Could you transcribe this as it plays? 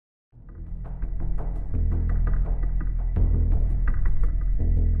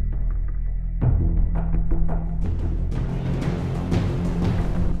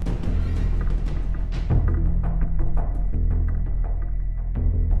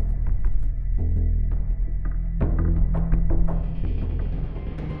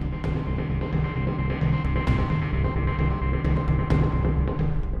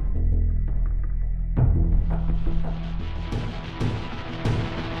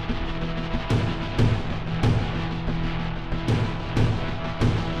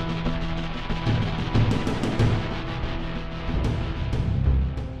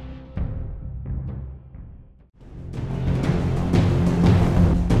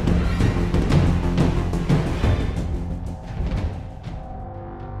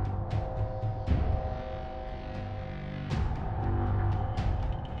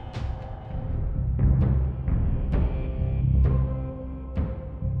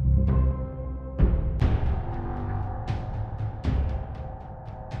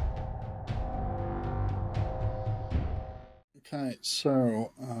Okay,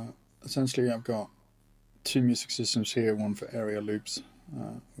 so essentially I've got two music systems here, one for area loops,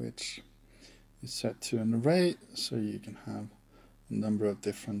 which is set to an array, so you can have a number of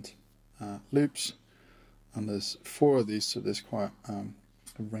different loops, and there's 4 of these, so there's quite a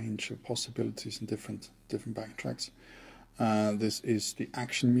range of possibilities in different backtracks. This is the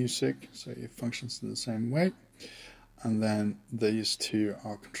action music, so it functions in the same way, and then these 2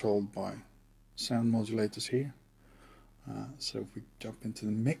 are controlled by sound modulators here. So if we jump into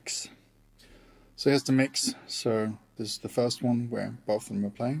the mix, so here's the mix. So this is the first one where both of them are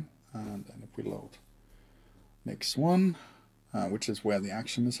playing, and then if we load mix 1, which is where the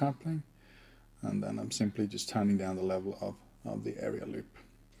action is happening, and then I'm simply just turning down the level of the area loop.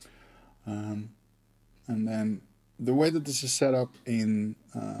 And then the way that this is set up in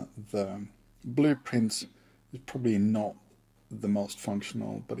the blueprints is probably not the most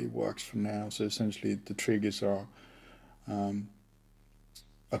functional, but it works for now. So essentially the triggers are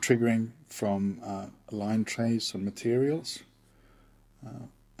triggering from line trace on materials,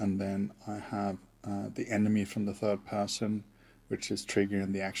 and then I have the enemy from the third person, which is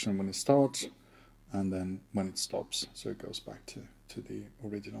triggering the action when it starts and then when it stops, so it goes back to the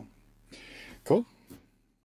original. Cool.